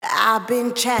I've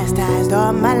been chastised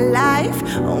all my life.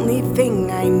 Only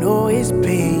thing I know is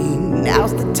pain.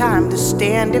 Now's the time to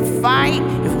stand and fight.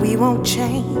 If we won't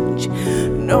change,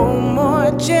 no more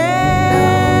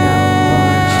change.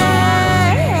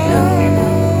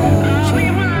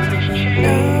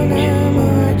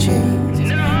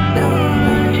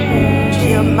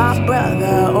 My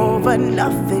brother over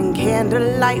nothing,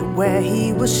 candlelight where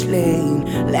he was slain.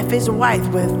 Left his wife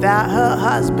without her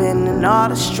husband and all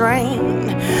the strain.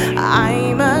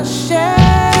 I'm ashamed.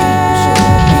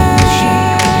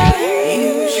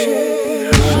 You should be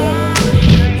ashamed.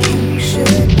 You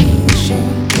should be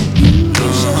ashamed.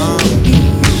 You should be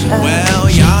ashamed. Well,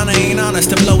 y'all ain't honest.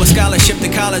 To blow a scholarship to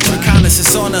college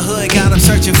reconnaissance on the hood. Got him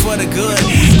searching for the good.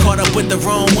 Caught up with the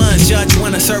wrong ones. Judge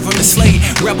wanna serve him a slate.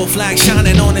 Rebel flag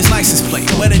shining on his license plate.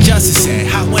 Where the justice at?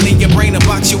 Hot one in your brain to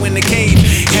box you in the cave.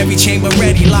 Heavy chamber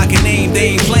ready, lock and aim.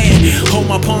 They ain't playing. Hold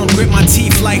my palm, grip my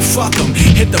teeth like fuck them.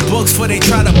 Hit the books before they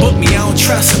try to book me. I don't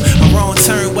trust them. A wrong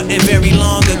turn wasn't very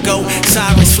long ago.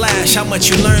 Sirens flash. How much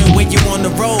you learn when you on the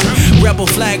road? Rebel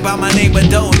flag by my neighbor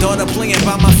door. Daughter playing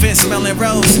by my fence, smelling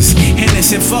roses.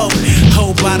 Innocent folk.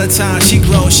 Hope by the time she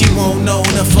grows, she won't know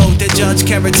the folk that judge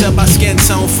character by skin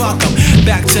tone. Fuck them.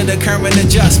 Back to the current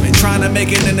adjustment. Trying to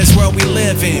make it in this world we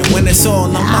live in. When it's all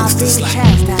amongst us like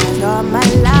I've been chastised all my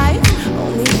life.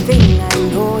 Only thing I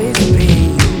know is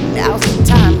pain. Now's the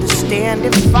time to stand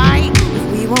and fight. If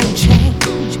we won't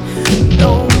change,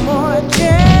 no more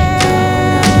change.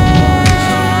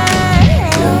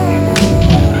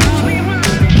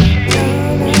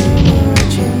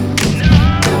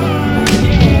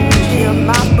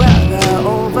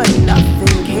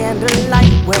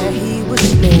 Where he was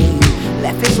slain,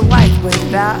 left his wife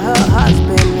without her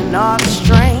husband and all the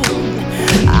strain.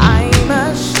 I'm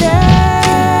ashamed.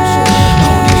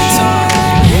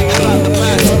 How about the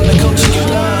plan from the coach you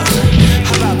love?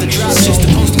 How about the drop just to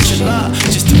post what you love?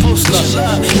 Just to post what you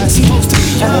love. That's supposed to be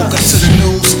love. I woke up to the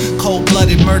news,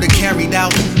 cold-blooded murder carried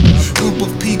out. Group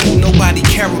of people nobody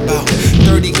care about.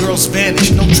 30 girls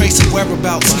vanished, no trace of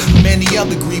whereabouts. Many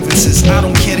other grievances, I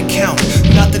don't care to count.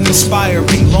 Nothing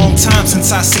inspiring, long time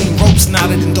since I seen ropes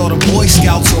knotted and thought of Boy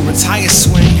Scouts or a tire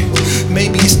swing.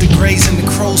 Maybe it's the grays and the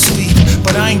crow's feet,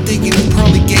 but I ain't thinking of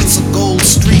pearly gates or gold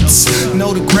streets.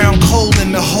 Know the ground cold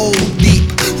and the hole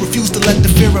deep. Refuse to let the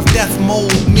fear of death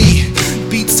mold me.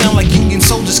 Beats sound like Union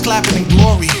soldiers clapping in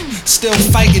glory. Still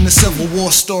fighting the Civil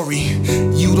War story.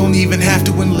 You don't even have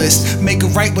to enlist. Make it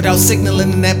right without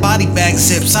signaling in that body bag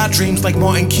zips. Our dreams like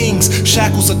Martin King's,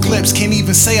 shackles or clips. Can't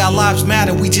even say our lives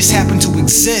matter, we just happen to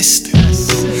exist.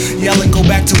 Yell and go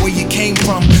back to where you came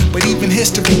from. But even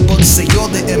history books say you're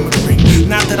the immigrant.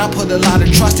 Not that I put a lot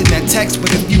of trust in that text,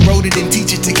 but if you wrote it and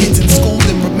teach it to kids in school,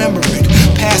 then remember it.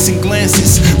 Passing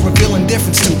glances reveal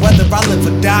indifference to whether I live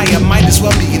or die. I might as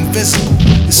well be invisible.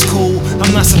 It's cool,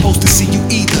 I'm not supposed to see you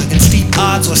either. In steep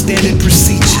odds or standard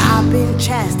procedure. I've been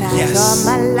chastised all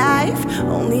my life.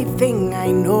 Only thing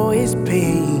I know is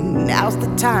pain. Now's the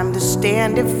time to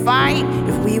stand and fight.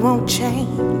 If we won't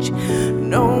change,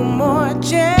 no more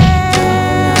change.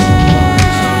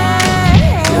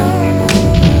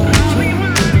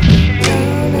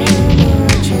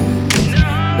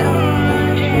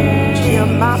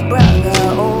 My brother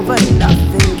over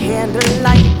nothing,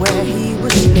 candlelight where he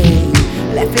was slain.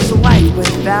 Left his wife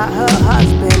without her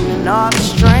husband and all the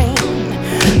strain.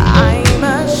 I'm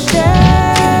ashamed.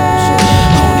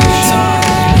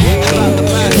 How about the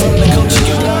plan from the coach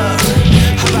you love?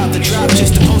 How about the drop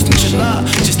just to post what you love?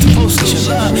 Just to post what you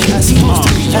love. That's supposed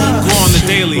to be love. Grow on the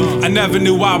daily. I never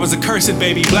knew I was a cursed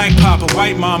baby. Black papa,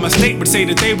 white mama. State would say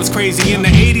that they was crazy. In the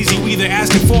 80s, you either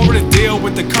asking for it or deal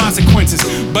with the consequences.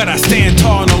 But I stand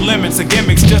tall, no limits. A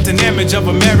gimmick's just an image of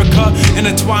America,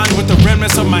 intertwined with the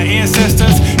remnants of my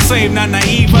ancestors. Slave, not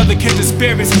naive, other kindred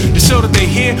spirits to show that they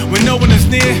here when no one is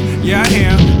near. Yeah, I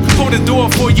hear. Hold the door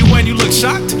for you when you look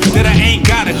shocked that I ain't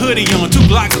got a hoodie on. 2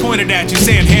 blocks pointed at you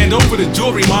saying hand over the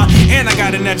jewelry, ma. And I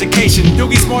got an education. You'll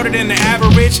be smarter than the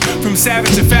average. From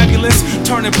savage to fabulous,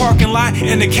 turning parking lot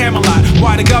into Camelot.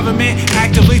 Why the government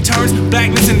actively turns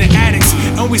blackness into addicts,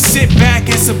 and we sit back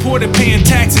and support it paying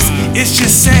taxes. It's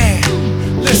just sad.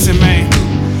 Listen, man.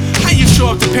 How you show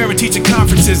up to parent-teacher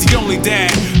conferences, the only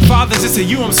dad? Fathers, it's to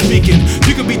you I'm speaking.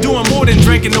 You could be doing more than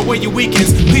drinking away your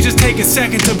weekends. Please just take a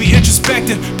second to be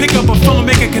introspective. Pick up a phone,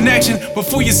 make a connection.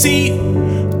 Before your seed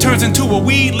turns into a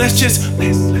weed, let's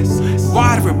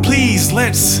water it, please.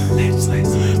 Let's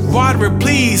water it,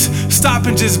 please. Stop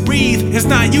and just breathe. It's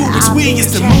not you, it's we,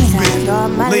 it's the movement. All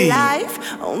my life,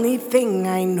 only thing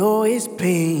I know is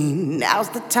pain. Now's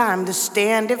the time to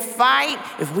stand and fight.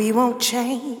 If we won't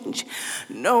change,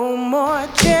 no more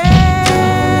change.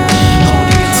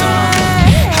 Holding your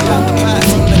tongue.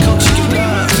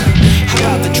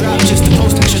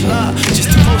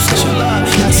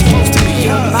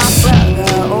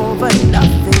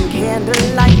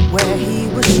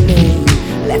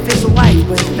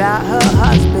 without her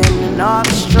husband and all the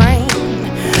strain.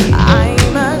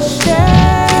 I'm ashamed.